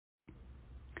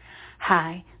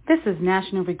Hi, this is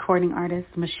national recording artist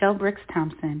Michelle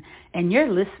Brooks-Thompson, and you're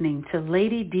listening to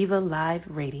Lady Diva Live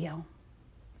Radio.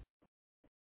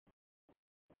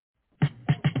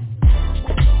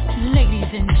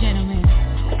 Ladies and gentlemen,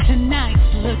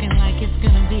 tonight's looking like it's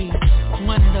gonna be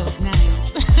one of those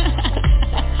nights.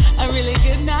 A really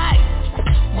good night.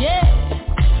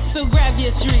 Yeah. So grab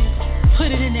your drink, put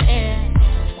it in the air,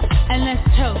 and let's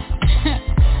toast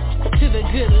to the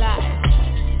good life.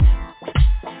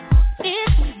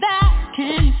 It's back,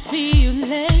 can you feel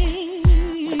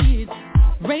it?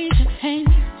 Raise your hands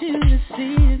to the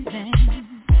ceiling.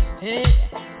 Hey,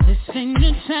 this ain't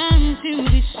the time to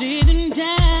be sitting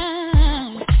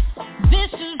down.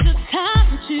 This is the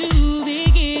time to be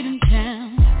getting down.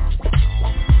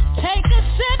 Take a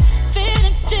sip, feel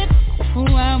a dip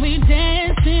while we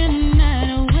dance the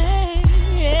night away.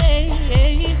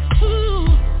 Ooh.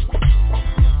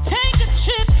 Take a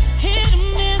trip, hit a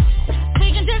miss. We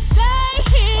can just stay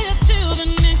here till the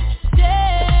next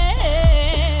day.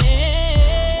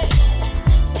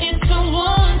 It's a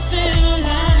once in a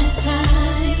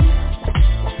lifetime.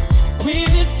 We'll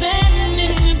be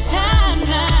spending the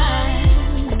timeline.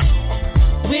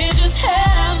 We're just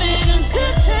having a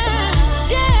good time,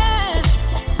 yeah.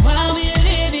 While we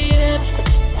live it up,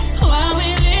 while we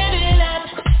live it up.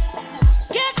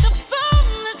 Get the phone,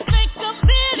 let's make a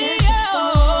video.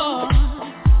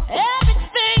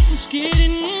 Everything's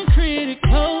getting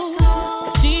critical.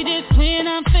 DJ's playing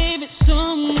our favorite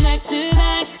song like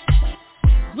tonight.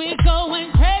 We're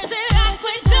going crazy like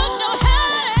we don't know how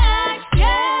to act,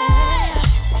 yeah.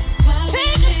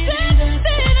 Take a sip,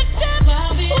 feel a dip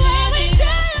while we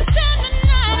dance the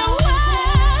night away.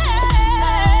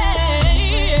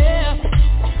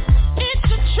 It's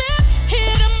a trip,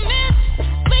 hit or miss.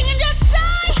 We can just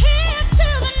stay here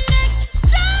till the next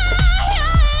day.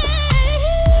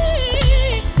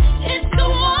 It's a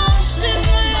once in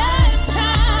a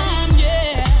lifetime,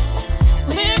 yeah.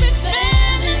 We're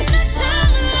expanding the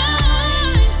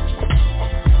timeline.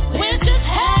 We're just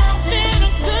having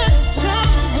a good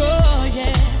time, oh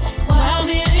yeah. While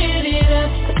we live it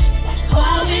up,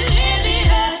 while we live it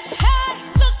up. Hey,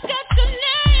 look at your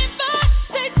neighbor,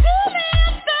 say, do me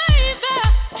a favor.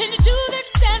 Can you do this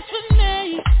dance with me?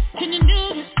 Can you do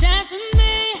this dance with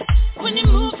me? When you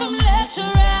move from left to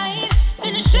right,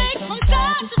 then you shake from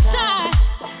side to side,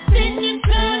 then you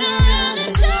turn around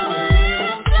and do a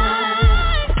little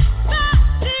slide.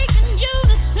 Body in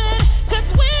unison, 'cause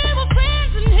we were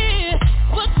friends in here.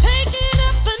 We'll take it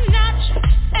up a notch,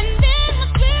 and then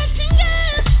we'll switch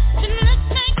gears. Then let's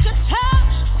make a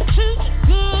toast to the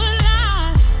good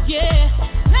life, yeah.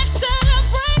 Let's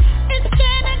celebrate, it's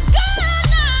been a good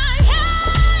night,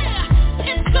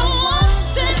 yeah. It's a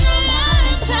once in a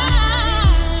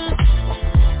lifetime.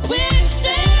 We're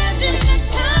extending the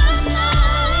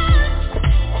timeline.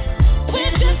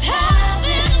 We're just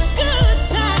having a good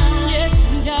time, yes,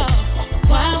 y'all.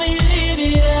 While we live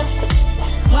it up,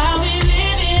 while we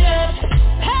live it up.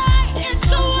 Hey,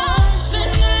 it's a once in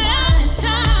a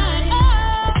lifetime.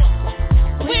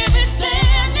 Oh, we're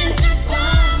extending the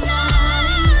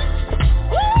timeline.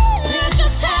 Woo, we're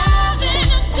just having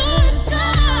a good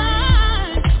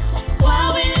time.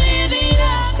 While we live it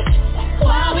up,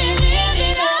 while we live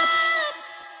it up.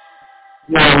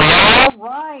 All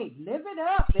right, Live It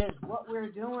Up is what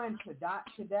we're doing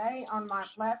today on my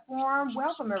platform.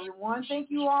 Welcome, everyone. Thank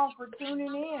you all for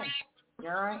tuning in.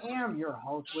 Here I am, your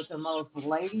host with the most,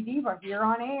 Lady Diva, here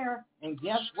on air. And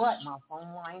guess what? My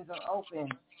phone lines are open.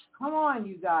 Come on,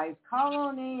 you guys, call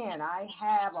on in. I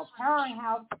have a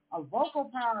powerhouse, a vocal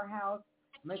powerhouse,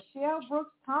 Michelle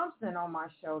Brooks-Thompson on my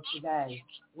show today.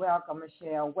 Welcome,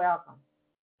 Michelle. Welcome.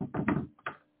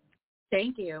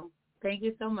 Thank you. Thank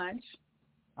you so much.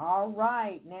 All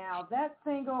right. Now, that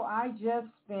single I just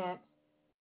spent,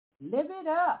 Live It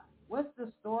Up. What's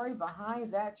the story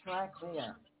behind that track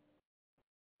there?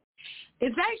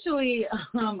 It's actually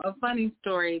a funny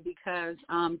story because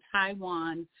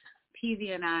Taiwan,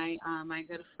 PV and I, my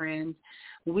good friend,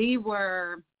 we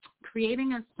were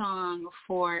creating a song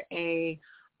for a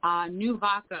new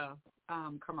vodka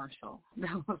commercial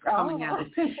that was coming out.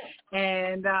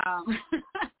 And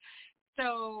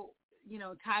so, you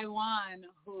know, Taiwan,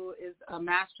 who is a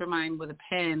mastermind with a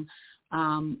pen,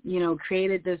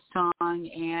 created this song,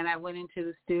 and I went into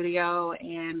the studio,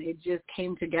 and it just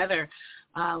came together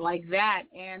like that.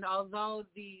 And although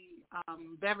the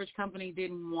beverage company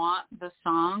didn't want the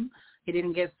song, it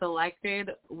didn't get selected,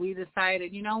 we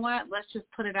decided, you know what, let's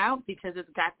just put it out because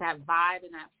it's got that vibe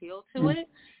and that feel to it.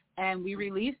 And we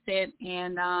released it,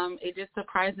 and it did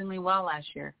surprisingly well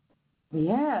last year.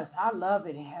 Yes, I love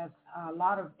it. It has a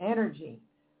lot of energy.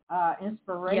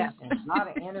 inspiration, a lot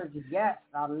of energy. Yes,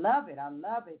 I love it. I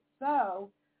love it. So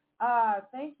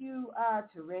thank you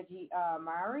to Reggie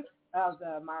Myrick of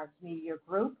the Myrick Media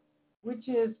Group, which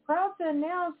is proud to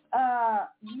announce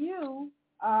you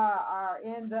are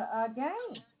in the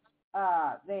game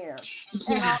there.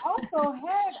 And I also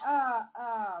had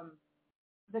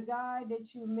the guy that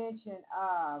you mentioned,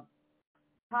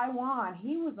 Taiwan.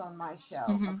 He was on my show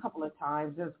a couple of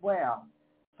times as well.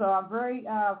 So I'm very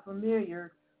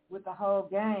familiar with the whole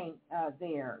gang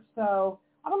there. So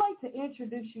I would like to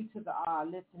introduce you to the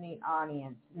listening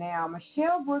audience. Now,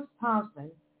 Michelle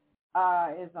Brooks-Thompson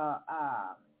is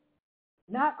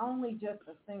not only just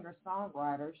a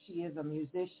singer-songwriter, she is a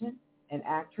musician, an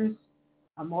actress,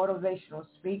 a motivational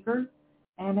speaker,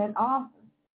 and an author.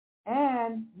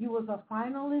 And you was a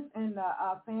finalist and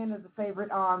a fan of the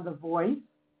favorite on The Voice.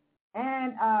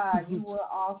 And you were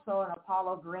also an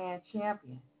Apollo Grand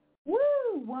Champion. Woo,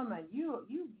 woman, you've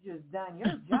just done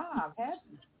your job, haven't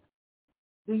you?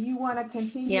 Do you want to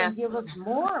continue and give us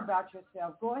more about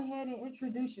yourself? Go ahead and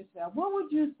introduce yourself. What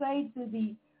would you say to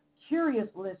the curious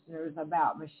listeners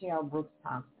about Michelle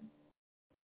Brooks-Thompson?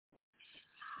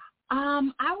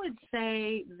 I would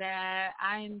say that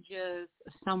I'm just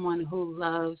someone who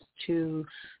loves to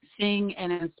sing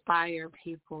and inspire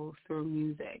people through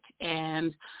music.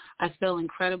 And I feel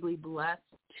incredibly blessed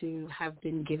to have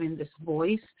been given this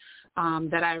voice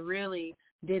that I really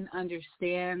didn't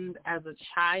understand as a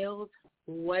child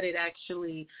what it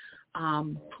actually,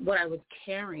 what I was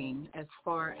carrying as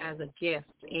far as a gift.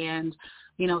 And,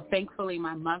 you know, thankfully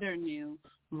my mother knew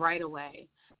right away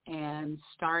and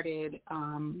started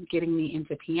getting me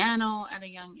into piano at a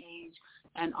young age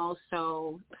and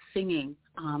also singing.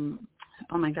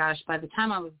 Oh, my gosh, by the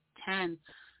time I was 10,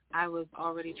 I was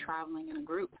already traveling in a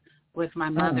group with my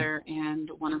mother and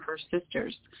one of her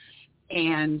sisters.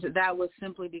 And that was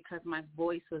simply because my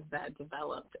voice was that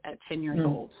developed at 10 years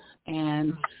old.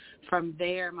 And from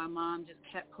there, my mom just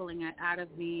kept pulling it out of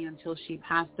me until she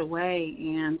passed away.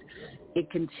 And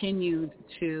it continued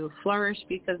to flourish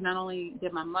because not only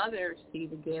did my mother see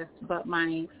the gift, but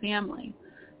my family.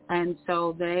 And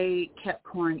so they kept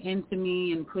pouring into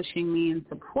me and pushing me and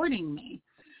supporting me.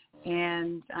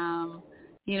 And,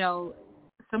 you know,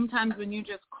 sometimes when you're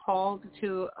just called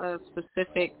to a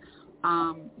specific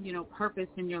you know, purpose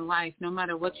in your life, no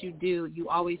matter what you do, you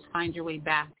always find your way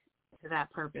back to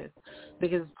that purpose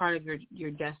because it's part of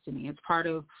your destiny. It's part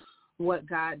of what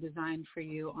God designed for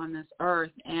you on this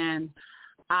earth. And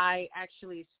I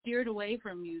actually steered away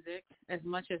from music as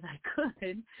much as I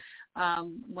could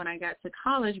when I got to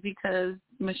college because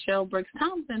Michelle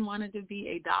Brooks-Thompson wanted to be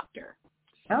a doctor.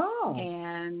 Oh.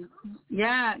 And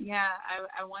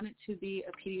I wanted to be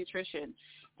a pediatrician.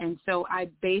 And so I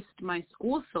based my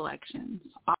school selections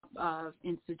off of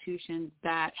institutions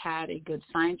that had a good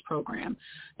science program.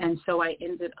 And so I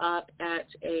ended up at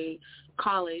a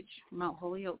college, Mount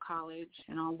Holyoke College,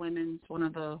 an all-women's, one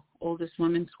of the oldest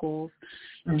women's schools.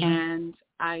 And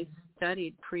I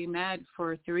studied pre-med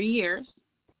for 3 years.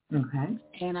 Okay.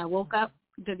 And I woke up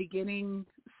the beginning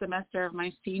semester of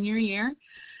my senior year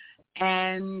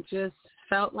and just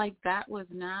felt like that was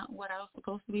not what I was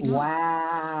supposed to be doing.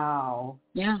 Wow.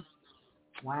 Yeah.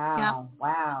 Wow. Yeah.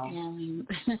 Wow. And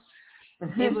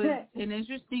it was an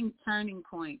interesting turning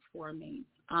point for me.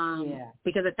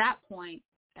 Because at that point,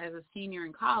 as a senior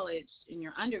in college, in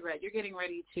your undergrad, you're getting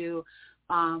ready to,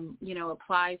 you know,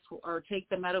 apply for or take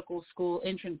the medical school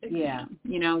entrance exam. Yeah.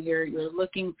 You know, you're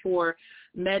looking for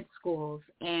med schools.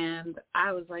 And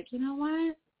I was like, you know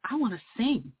what? I want to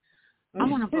sing. I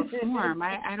want to perform.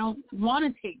 I don't want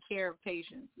to take care of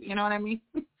patients. You know what I mean?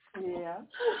 Yeah.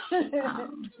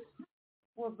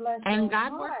 Well, bless and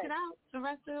God heart. worked it out the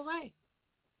rest of the way.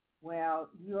 Well,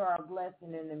 you are a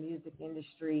blessing in the music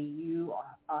industry. You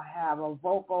have a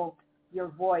vocal, your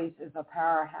voice is a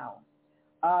powerhouse.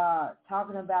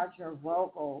 Talking about your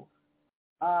vocals,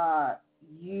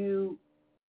 you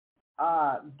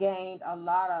gained a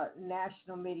lot of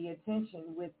national media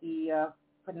attention with the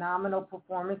phenomenal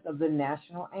performance of the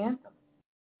national anthem.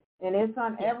 And it's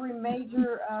on every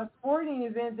major sporting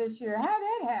event this year. How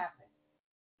did that happen?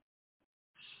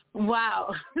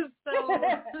 Wow. So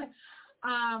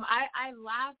I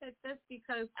laugh at this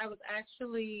because I was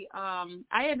actually,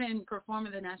 I had been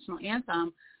performing the national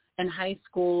anthem in high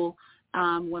school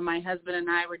when my husband and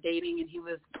I were dating and he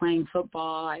was playing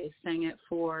football. I sang it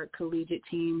for collegiate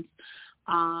teams,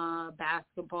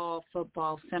 basketball,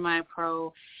 football,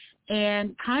 semi-pro,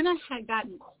 and kind of had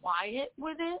gotten quiet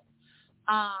with it.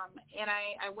 And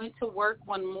I went to work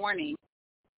one morning,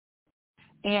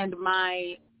 and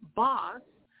my boss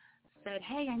said,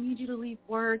 hey, I need you to leave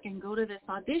work and go to this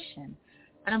audition.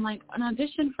 And I'm like, an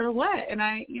audition for what? And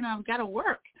I've got to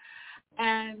work.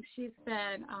 And she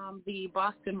said the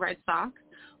Boston Red Sox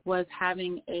was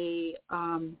having a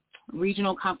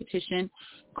regional competition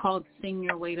called Sing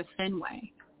Your Way to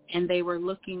Fenway. And they were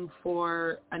looking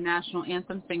for a national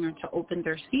anthem singer to open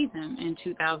their season in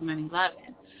 2011.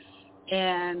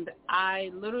 And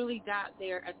I literally got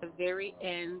there at the very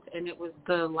end, and it was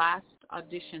the last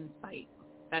audition site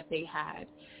that they had.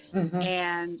 Mm-hmm.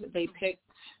 And they picked,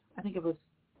 I think it was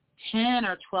 10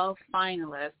 or 12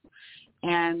 finalists.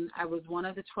 And I was one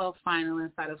of the 12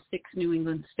 finalists out of 6 New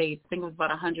England states. I think it was about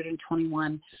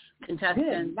 121 contestants.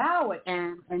 And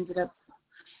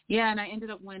I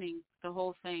ended up winning the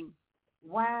whole thing.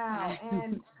 Wow.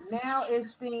 And now it's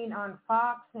seen on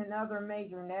Fox and other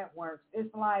major networks.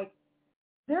 It's like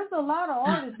there's a lot of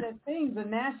artists that sing the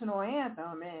national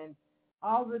anthem, and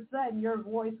all of a sudden your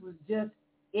voice was just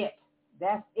it.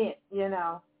 That's it, And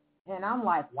I'm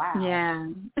like, wow. Yeah.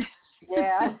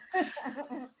 Yeah.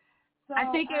 So,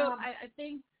 I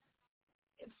think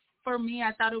for me,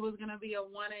 I thought it was going to be a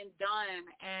one and done,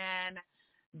 and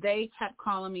they kept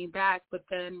calling me back. But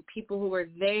then people who were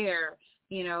there,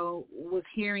 was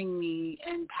hearing me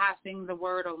and passing the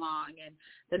word along. And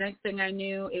the next thing I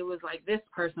knew, it was like this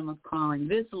person was calling,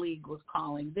 this league was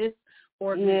calling, this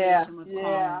organization was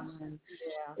calling. And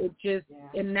it just,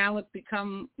 and now it's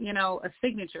become, a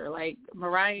signature, like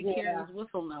Mariah Carey's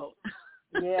whistle note.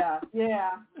 Yeah.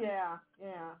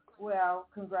 Well,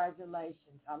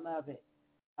 congratulations. I love it.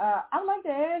 I'd like to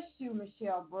ask you,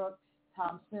 Michelle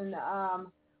Brooks-Thompson,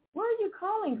 where are you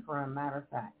calling from, matter of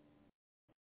fact?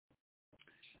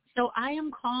 So I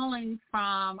am calling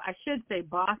from, I should say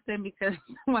Boston, because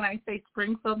when I say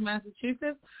Springfield,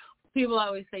 Massachusetts, people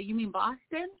always say, you mean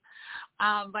Boston?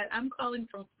 But I'm calling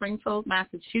from Springfield,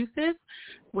 Massachusetts,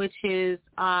 which is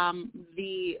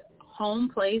the home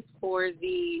place for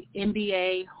the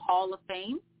NBA Hall of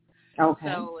Fame. Okay.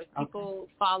 So if people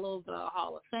follow the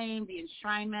Hall of Fame, the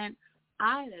enshrinement,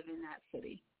 I live in that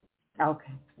city.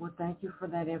 Okay. Well, thank you for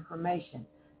that information.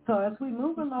 So as we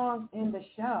move along in the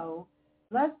show,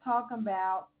 let's talk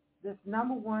about this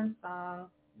number one song,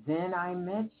 Then I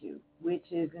Met You, which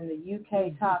is in the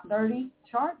UK Top 30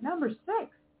 chart, number 6.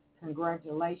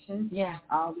 Congratulations. Yeah.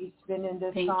 I'll be spinning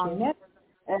this song next.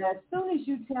 And as soon as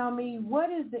you tell me, what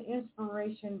is the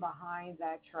inspiration behind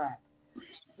that track?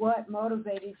 What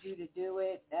motivated you to do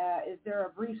it? Is there a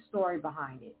brief story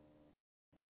behind it?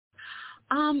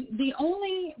 The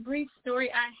only brief story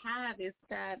I have is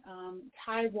that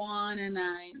Taiwan and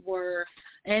I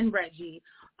and Reggie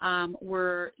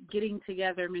were getting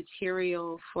together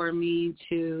material for me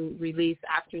to release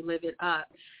after Live It Up.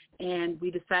 And we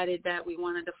decided that we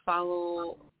wanted to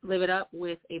follow Live It Up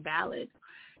with a ballad.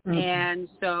 Mm-hmm. And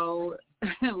so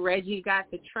Reggie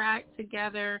got the track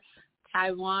together.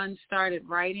 Taiwan started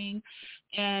writing.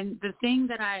 And the thing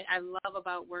that I love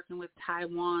about working with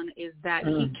Taiwan is that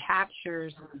he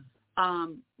captures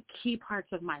key parts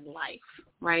of my life,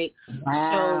 right?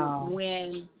 Wow. So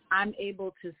when I'm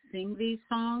able to sing these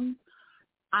songs,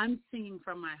 I'm singing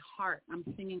from my heart. I'm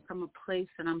singing from a place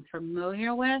that I'm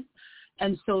familiar with.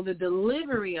 And so the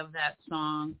delivery of that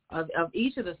song, of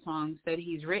each of the songs that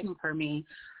he's written for me,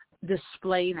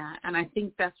 display that. And I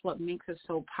think that's what makes it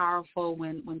so powerful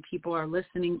when people are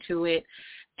listening to it.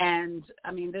 And,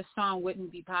 I mean, this song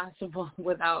wouldn't be possible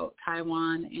without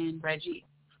Taiwan and Reggie.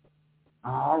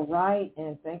 All right,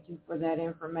 and thank you for that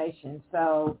information.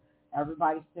 So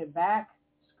everybody sit back,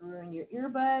 screw in your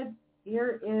earbuds.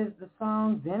 Here is the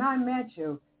song, Then I Met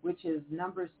You, which is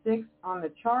number 6 on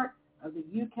the chart of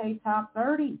the UK Top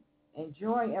 30.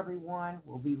 Enjoy, everyone.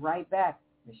 We'll be right back.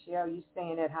 Michelle, you stay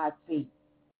in that hot seat.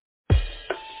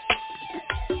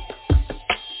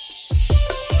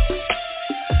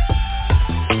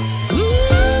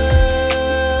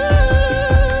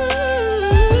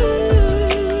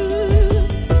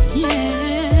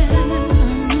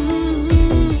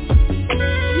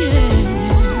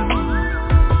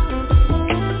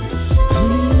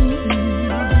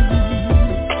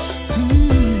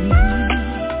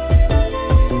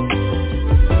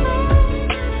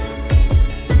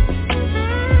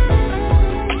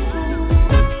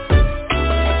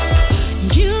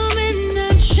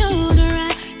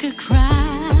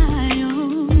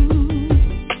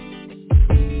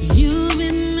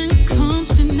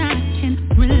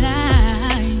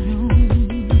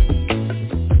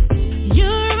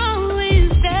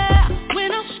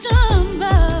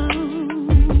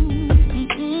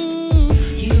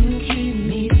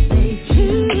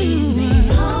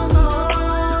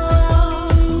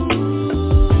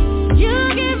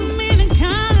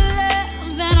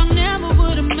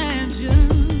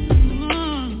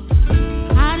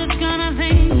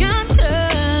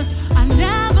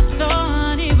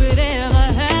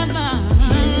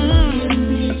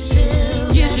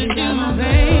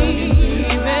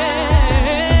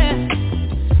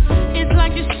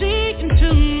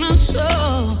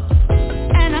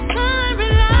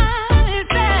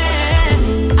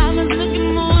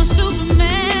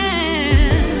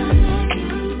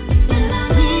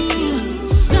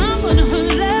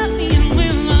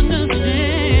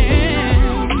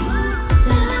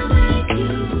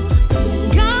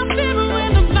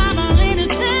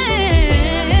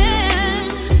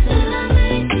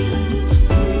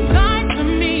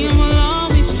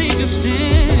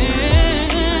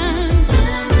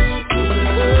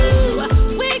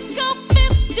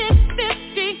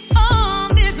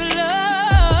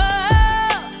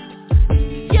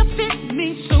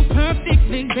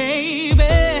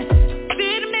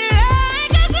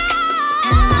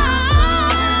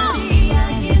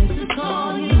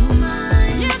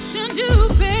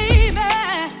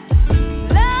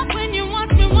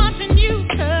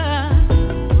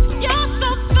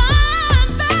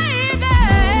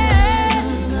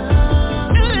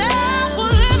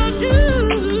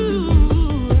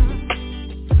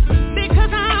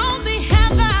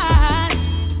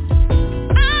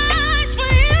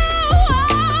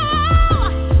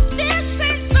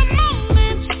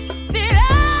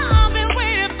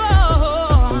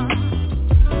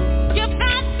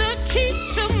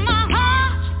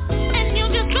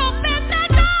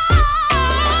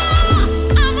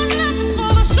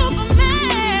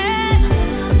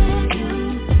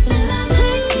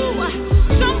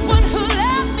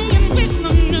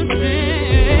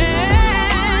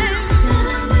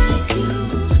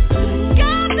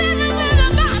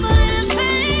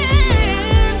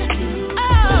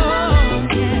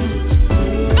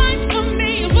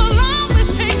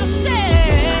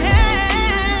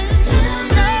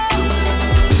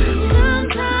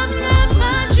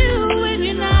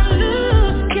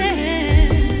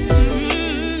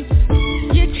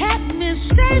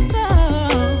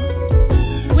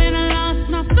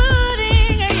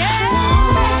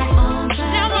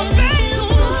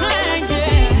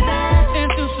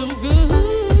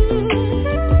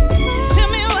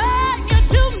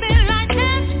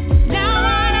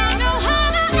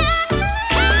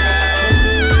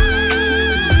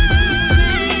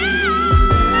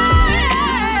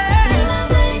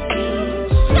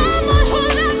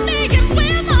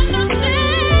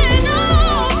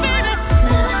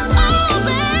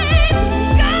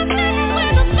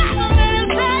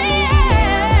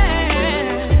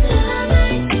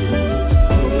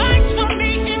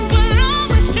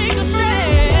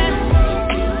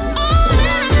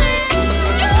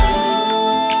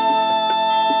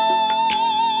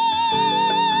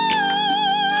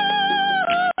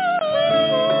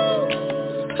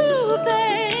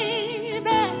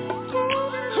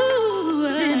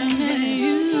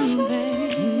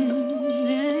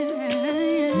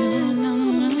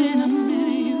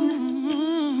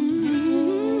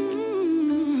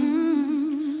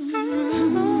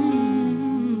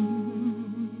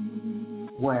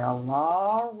 Well,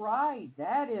 all right.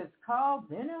 That is called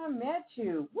Then I Met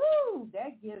You. Woo!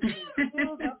 That gives me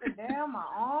chills up and down my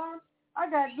arms. I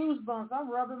got goosebumps. I'm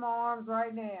rubbing my arms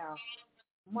right now.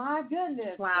 My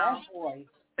goodness, Wow. that voice.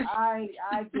 I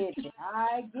get it.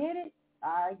 I get it.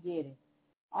 I get it.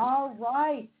 All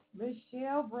right,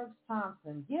 Michelle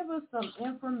Brooks-Thompson, give us some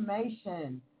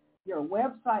information, your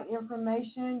website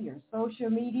information, your social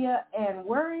media, and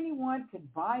where anyone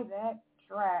could buy that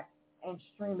track and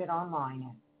stream it online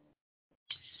at.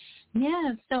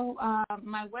 Yeah, so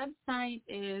my website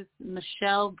is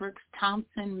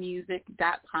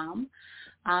MichelleBrooks-ThompsonMusic.com.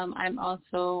 I'm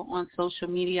also on social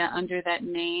media under that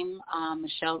name,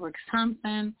 Michelle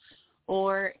Brooks-Thompson,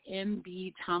 or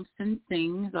MB Thompson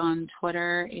Sings on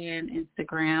Twitter and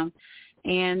Instagram.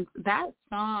 And that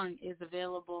song is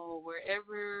available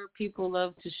wherever people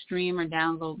love to stream or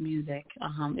download music.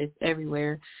 It's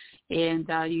everywhere. And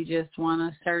you just want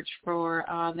to search for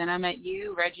Then I Met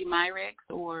You, Reggie Myrix,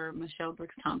 or Michelle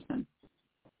Brooks-Thompson.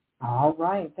 All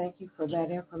right. Thank you for that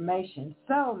information.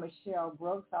 So, Michelle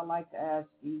Brooks, I'd like to ask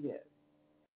you this.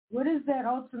 What is that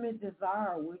ultimate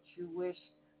desire which you wish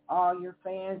all your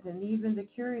fans and even the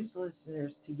curious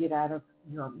listeners to get out of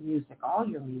your music, all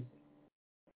your music?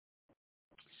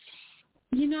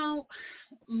 You know,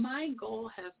 my goal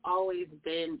has always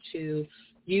been to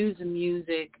use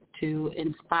music to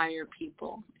inspire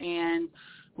people. And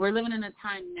we're living in a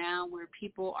time now where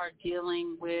people are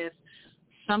dealing with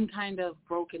some kind of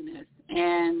brokenness.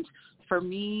 And for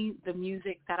me, the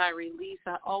music that I release,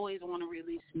 I always want to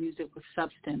release music with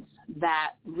substance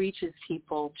that reaches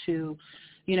people to,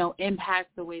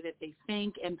 impact the way that they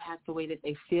think, impact the way that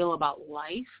they feel about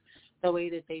life, the way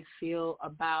that they feel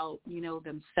about,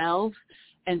 themselves.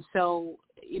 And so,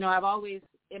 I've always,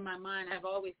 in my mind, I've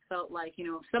always felt like,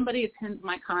 if somebody attends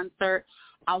my concert,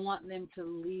 I want them to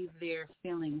leave there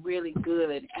feeling really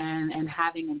good and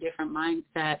having a different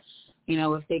mindset.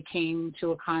 If they came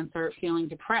to a concert feeling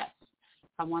depressed,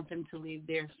 I want them to leave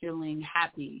there feeling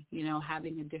happy,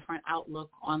 having a different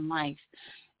outlook on life.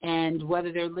 And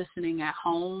whether they're listening at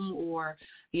home or,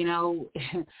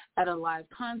 at a live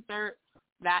concert,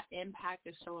 that impact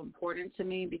is so important to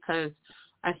me because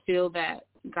I feel that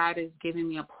God has given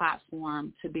me a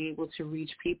platform to be able to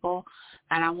reach people,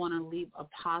 and I want to leave a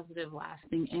positive,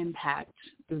 lasting impact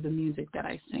through the music that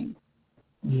I sing.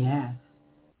 Yes,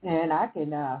 and I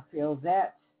can feel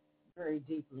that very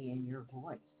deeply in your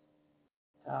voice.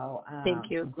 So thank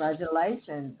you.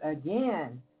 Congratulations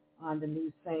again on the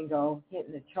new single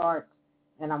hitting the charts,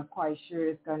 and I'm quite sure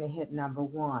it's going to hit number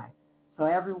one. So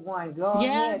everyone, go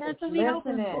ahead. That's what we're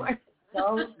listening.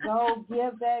 Go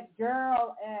give that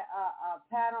girl a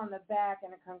pat on the back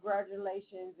and a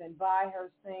congratulations and buy her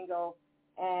single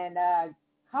and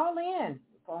call in.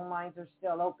 Phone lines are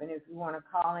still open if you want to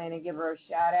call in and give her a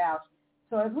shout out.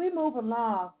 So as we move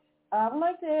along, I would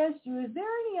like to ask you, is there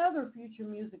any other future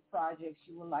music projects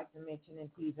you would like to mention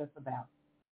and tease us about?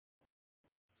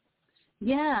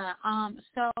 Yeah,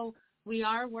 so we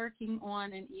are working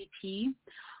on an EP.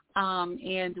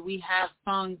 And we have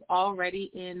songs already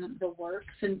in the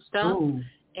works and stuff. Ooh.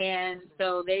 And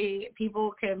so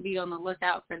people can be on the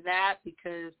lookout for that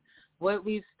because what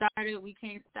we've started, we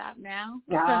can't stop now.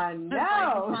 I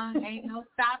know. Ain't no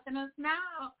stopping us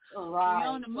now. Right. We're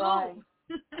on the move.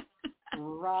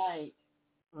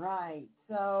 Right.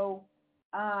 So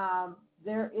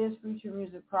there is future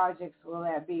music projects. Will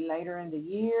that be later in the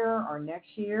year or next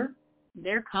year?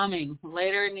 They're coming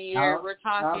later in the year. Oh, we're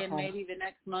talking okay. maybe the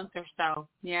next month or so.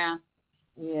 Yeah.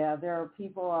 Yeah, there are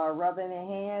people rubbing their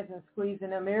hands and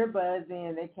squeezing them earbuds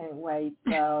in. They can't wait.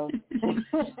 So,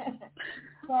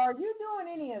 so are you doing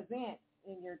any events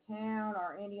in your town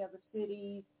or any other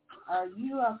cities? Are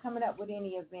you coming up with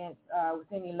any events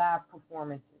with any live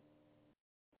performances?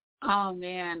 Oh,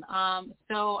 man.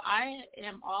 So I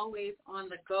am always on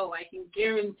the go. I can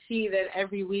guarantee that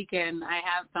every weekend I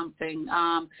have something.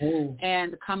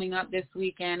 And coming up this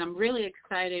weekend, I'm really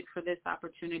excited for this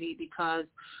opportunity because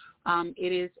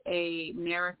it is a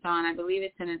marathon. I believe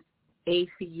it's in its 8th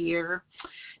year,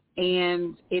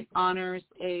 and it honors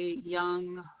a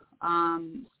young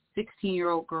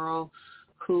 16-year-old girl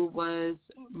who was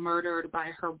murdered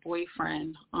by her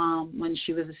boyfriend when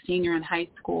she was a senior in high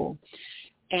school.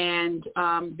 And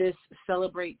this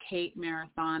Celebrate Kate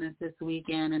marathon is this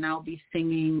weekend, and I'll be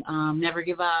singing Never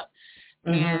Give Up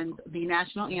and the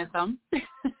national anthem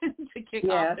to kick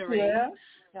off the race. Yeah.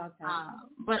 Okay.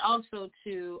 But also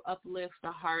to uplift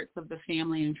the hearts of the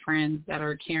family and friends that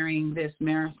are carrying this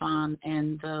marathon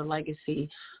and the legacy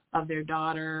of their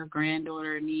daughter,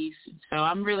 granddaughter, niece. So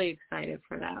I'm really excited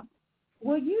for that.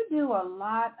 Well, you do a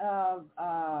lot of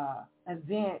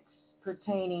events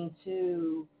pertaining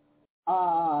to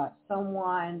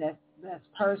someone that's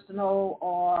personal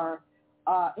or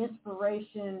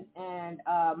inspiration and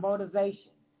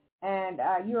motivation. And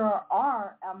you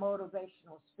are a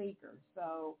motivational speaker.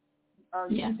 So are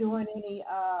you doing any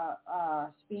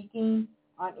speaking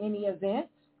on any events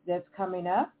that's coming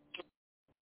up?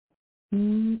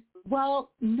 Well,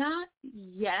 not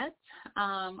yet.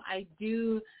 I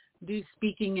do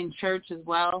speaking in church as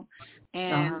well.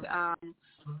 And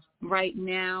right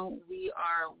now we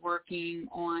are working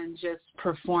on just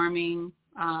performing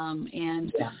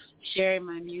and sharing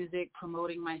my music,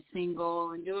 promoting my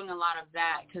single, and doing a lot of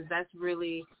that because that's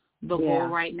really the goal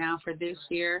right now for this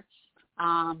year.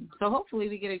 So hopefully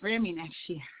we get a Grammy next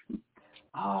year.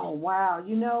 Oh, wow.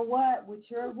 You know what? With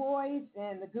your voice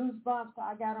and the goosebumps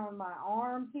I got on my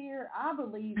arms here, I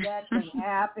believe that can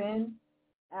happen.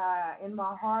 In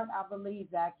my heart, I believe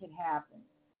that can happen.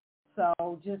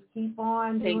 So just keep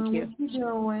on doing what you're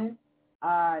doing.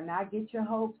 Not get your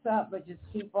hopes up, but just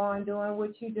keep on doing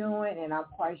what you're doing. And I'm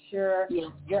quite sure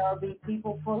there will be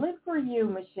people pulling for you,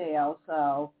 Michelle.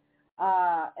 So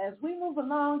as we move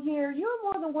along here, you're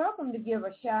more than welcome to give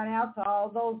a shout out to all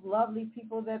those lovely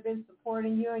people that have been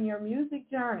supporting you in your music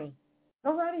journey.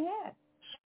 Go right ahead.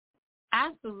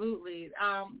 Absolutely.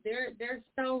 There's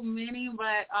so many,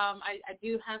 but I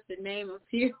do have to name a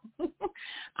few.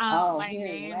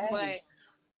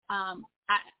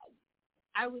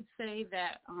 I would say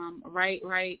that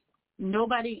right.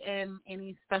 Nobody in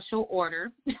any special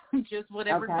order, just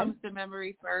whatever comes to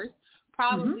memory first.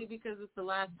 Probably because it's the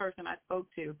last person I spoke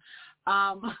to.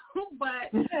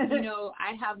 But you know,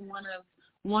 I have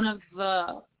one of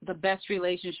the best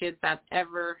relationships I've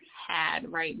ever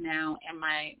had right now in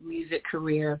my music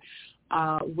career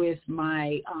with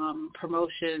my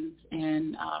promotions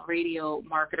and radio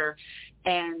marketer,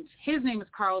 and his name is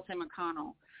Carlton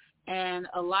McConnell. And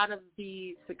a lot of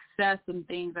the success and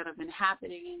things that have been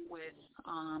happening with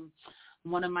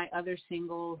one of my other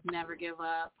singles, Never Give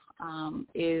Up,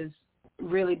 is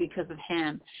really because of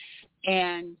him.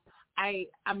 And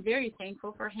I'm very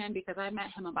thankful for him because I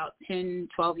met him about 10,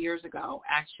 12 years ago,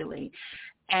 actually.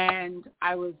 And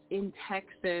I was in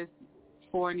Texas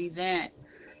for an event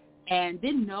and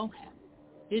didn't know him.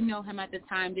 Didn't know him at the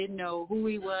time, didn't know who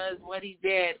he was, what he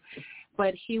did.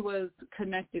 But he was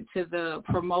connected to the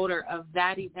promoter of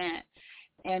that event.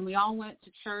 And we all went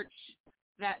to church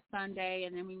that Sunday,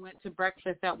 and then we went to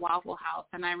breakfast at Waffle House.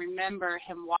 And I remember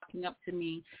him walking up to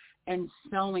me and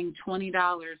sewing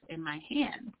 $20 in my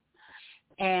hand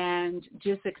and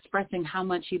just expressing how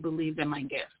much he believed in my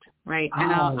gift, right?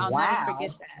 And I'll never forget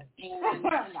that.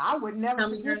 And I would never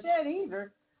forget that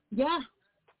either. Yeah.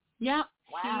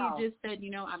 Wow. He just said, you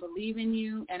know, I believe in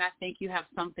you, and I think you have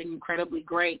something incredibly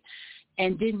great,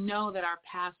 and didn't know that our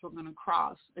paths were going to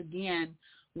cross again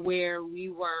where we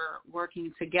were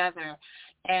working together.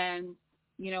 And,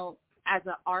 you know, as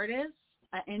an artist,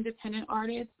 an independent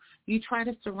artist, you try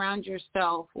to surround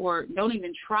yourself, or don't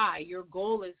even try. Your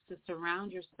goal is to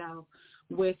surround yourself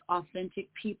with authentic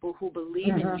people who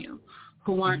believe in you,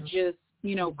 who aren't just,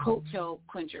 you know, coattail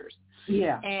clinchers.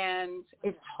 Yeah. And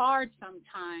it's hard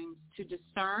sometimes to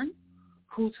discern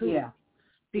who's who.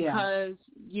 Because,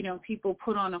 you know, people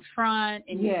put on a front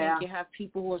and you think you have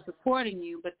people who are supporting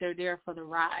you, but they're there for the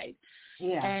ride.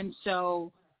 Yeah. And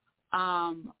so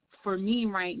for me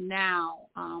right now,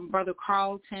 Brother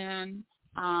Carlton,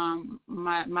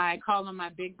 I call him my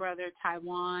big brother,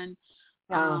 Taiwan,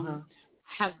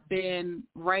 have been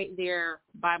right there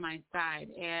by my side.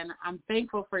 And I'm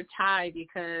thankful for Ty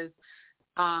because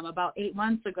about 8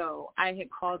 months ago, I had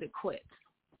called it quits.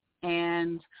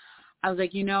 And I was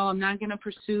like, you know, I'm not going to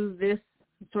pursue this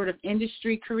sort of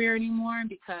industry career anymore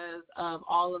because of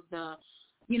all of the,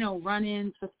 you know,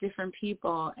 run-ins with different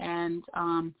people. And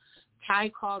Ty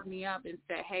called me up and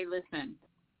said, hey, listen,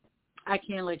 I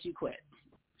can't let you quit.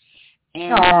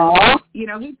 And, you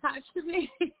know, he talked to me.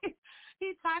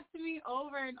 He talked to me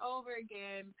over and over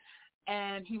again.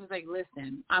 And he was like,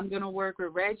 listen, I'm going to work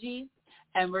with Reggie,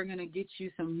 and we're going to get you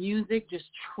some music. Just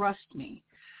trust me.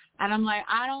 And I'm like,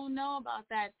 I don't know about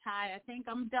that, Ty. I think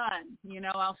I'm done. You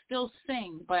know, I'll still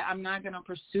sing, but I'm not going to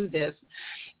pursue this.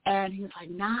 And he was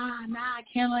like, nah, I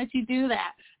can't let you do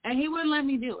that. And he wouldn't let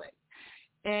me do it.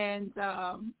 And,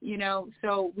 you know,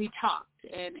 so we talked,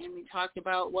 and we talked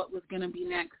about what was going to be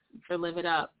next for Live It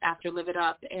Up, after Live It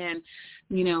Up. And,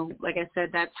 you know, like I said,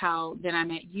 that's how Then I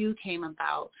Met You came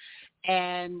about.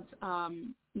 And,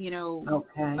 you know,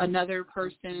 another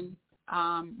person,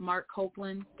 Mark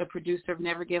Copeland, the producer of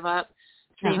Never Give Up,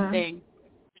 same thing.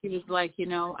 He was like, you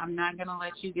know, I'm not going to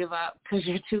let you give up because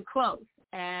you're too close.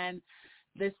 And,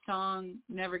 this song,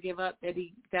 Never Give Up, that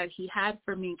he had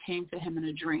for me came to him in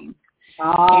a dream.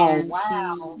 Oh, and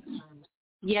wow.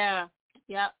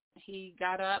 He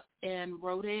got up and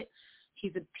wrote it.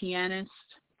 He's a pianist,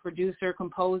 producer,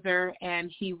 composer,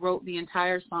 and he wrote the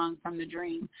entire song from the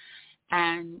dream.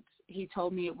 And he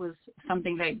told me it was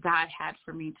something that God had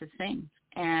for me to sing.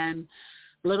 And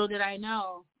little did I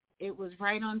know, it was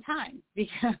right on time,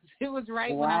 because it was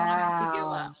right when I wanted to give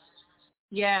up.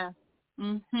 Yeah.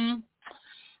 Mhm.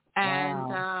 And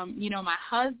my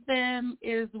husband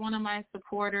is one of my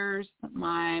supporters.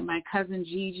 My cousin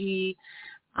Gigi,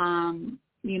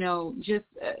 just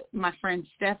my friend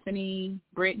Stephanie,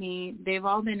 Brittany. They've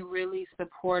all been really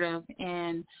supportive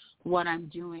in what I'm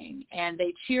doing, and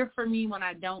they cheer for me when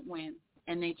I don't win,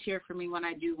 and they cheer for me when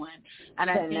I do win. And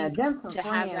I think to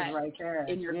have that right there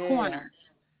in your corner,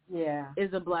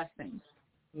 is a blessing.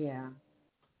 Yeah.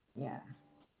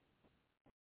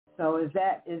 So is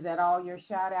that all your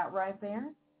shout out right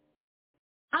there?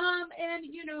 And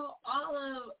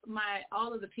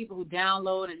all of the people who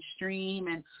download and stream,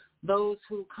 and those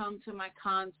who come to my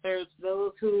concerts,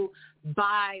 those who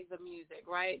buy the music,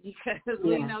 right? Because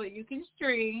we know that you can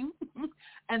stream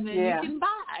and then you can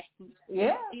buy.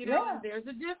 Yeah. There's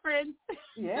a difference.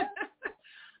 Yeah.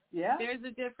 Yeah. There's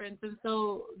a difference. And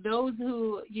so those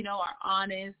who, are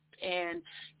honest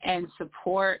and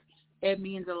support, it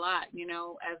means a lot.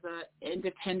 As an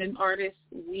independent artist,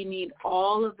 we need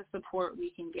all of the support we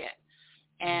can get.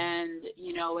 And,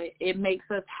 it makes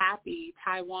us happy.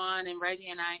 Taiwan and Reggie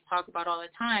and I talk about all the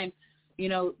time,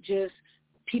 just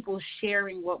people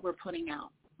sharing what we're putting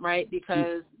out, right?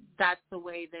 Because that's the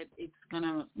way that it's going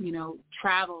to,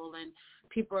 travel, and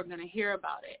people are going to hear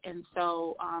about it. And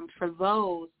so for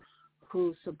those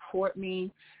who support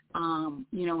me,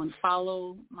 and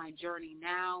follow my journey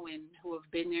now, and who have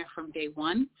been there from day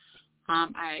one,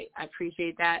 I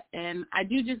appreciate that. And I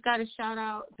do just got to shout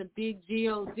out the big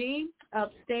G.O.D.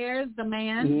 upstairs, the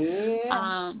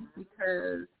man,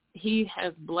 because he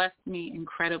has blessed me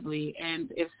incredibly.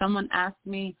 And if someone asked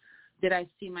me, did I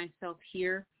see myself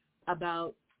here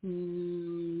about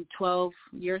 12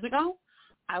 years ago,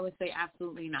 I would say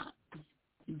absolutely not.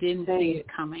 Didn't see it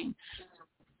coming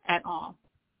at all.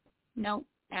 Nope.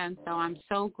 And so I'm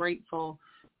so grateful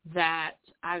that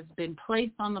I've been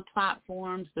placed on the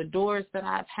platforms, the doors that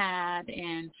I've had.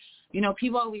 And,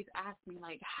 people always ask me,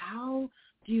 like, how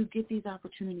do you get these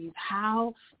opportunities?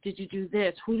 How did you do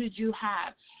this? Who did you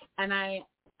have? And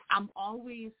I'm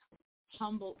always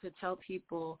humbled to tell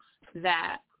people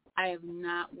that I have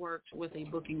not worked with a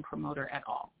booking promoter at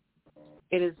all.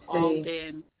 It has all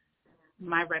been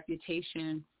my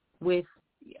reputation with,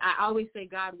 I always say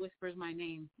God whispers my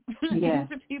name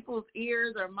into people's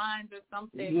ears or minds or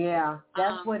something. Yeah,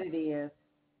 that's what it is.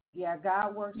 Yeah,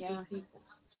 God works with people.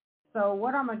 So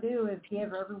what I'm going to do is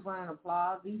give everyone an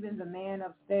applause, even the man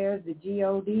upstairs, the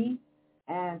G.O.D.,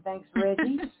 and thanks,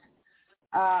 Reggie.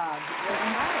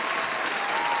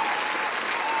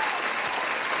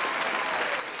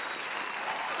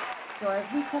 So as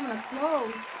we come to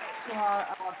close to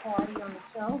our party on the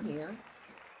show here,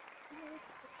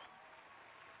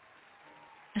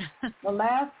 the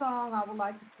last song I would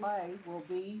like to play will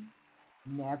be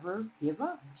Never Give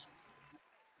Up.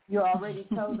 You already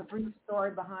told the brief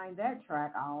story behind that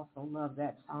track. I also love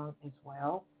that song as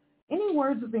well. Any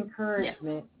words of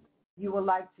encouragement you would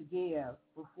like to give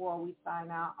before we sign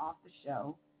out off the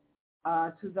show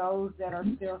to those that are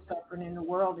still suffering in the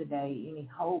world today? Any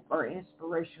hope or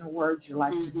inspirational words you'd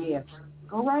like to give?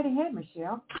 Go right ahead,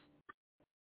 Michelle.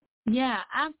 Yeah,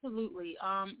 absolutely.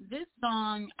 This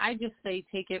song, I just say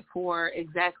take it for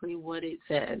exactly what it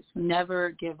says.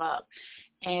 Never give up.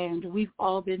 And we've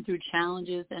all been through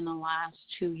challenges in the last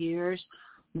 2 years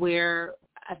where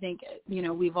I think,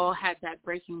 we've all had that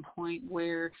breaking point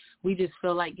where we just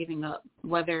feel like giving up,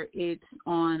 whether it's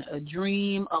on a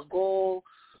dream, a goal,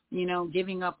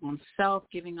 giving up on self,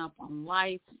 giving up on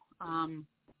life.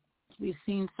 We've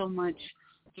seen so much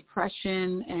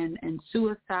depression and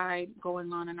suicide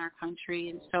going on in our country.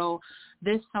 And so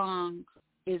this song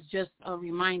is just a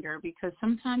reminder, because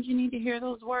sometimes you need to hear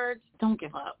those words. Don't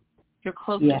give up. You're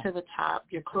closer to the top.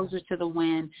 You're closer to the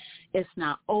win. It's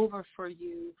not over for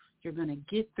you. You're going to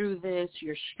get through this.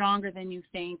 You're stronger than you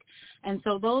think. And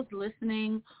so those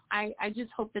listening, I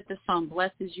just hope that this song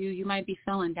blesses you. You might be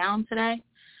feeling down today.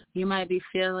 You might be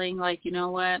feeling like, you know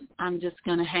what, I'm just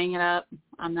going to hang it up.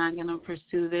 I'm not going to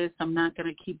pursue this. I'm not going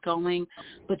to keep going.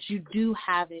 But you do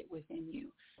have it within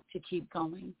you to keep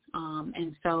going.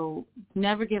 And so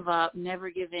never give up,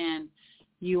 never give in.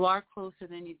 You are closer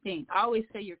than you think. I always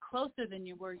say you're closer than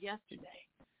you were yesterday.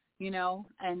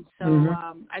 And so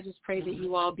I just pray that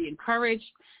you all be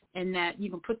encouraged and that you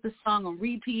can put the song on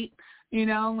repeat,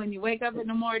 when you wake up in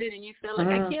the morning and you feel like,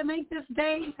 I can't make this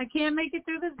day. I can't make it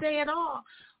through this day at all.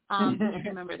 Just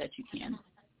remember that you can.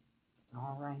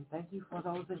 All right. Thank you for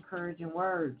those encouraging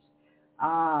words.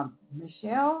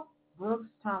 Michelle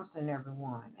Brooks-Thompson,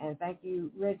 everyone. And thank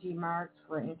you, Reggie Marks,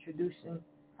 for introducing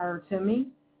her to me.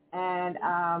 And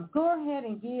go ahead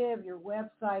and give your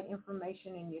website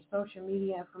information and your social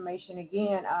media information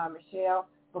again, Michelle,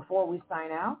 before we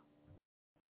sign out.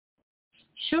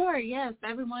 Sure, yes.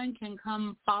 Everyone can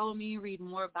come follow me, read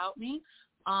more about me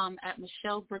at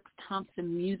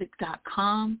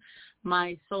MichelleBrooks-ThompsonMusic.com.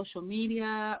 My social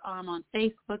media on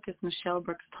Facebook is Michelle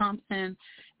Brooks-Thompson,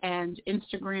 and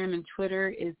Instagram and Twitter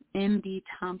is MB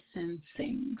Thompson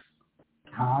Sings.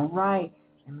 All right.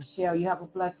 And Michelle, you have a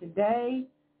blessed day.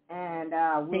 And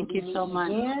we'll Thank you so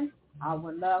much. Again. I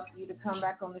would love for you to come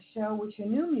back on the show with your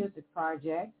new music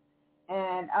project.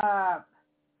 And,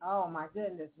 oh, my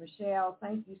goodness, Michelle,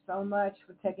 thank you so much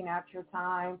for taking out your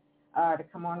time to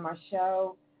come on my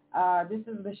show. This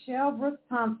is Michelle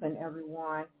Brooks-Thompson,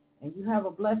 everyone. And you have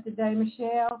a blessed day,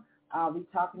 Michelle. I'll be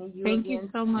talking to you again. Thank you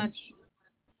so much.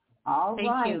 All thank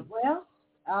right. You. Well,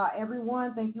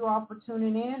 everyone, thank you all for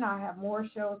tuning in. I have more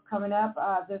shows coming up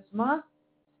this month.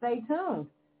 Stay tuned.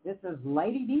 This is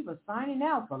Lady Diva signing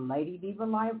out for Lady Diva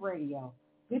Live Radio.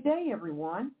 Good day,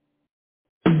 everyone.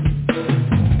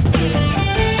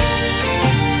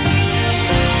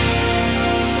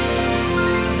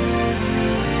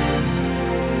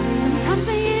 Sometimes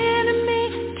the enemy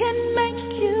can make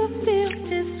you feel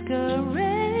discouraged.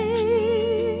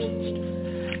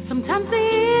 Sometimes the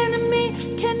enemy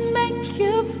can make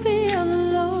you feel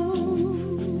alone.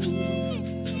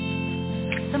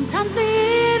 Sometimes the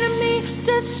enemy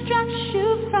distracts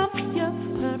you from your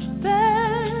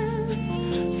purpose.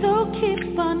 So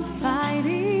keep on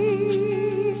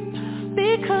fighting,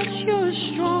 because you're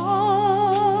strong.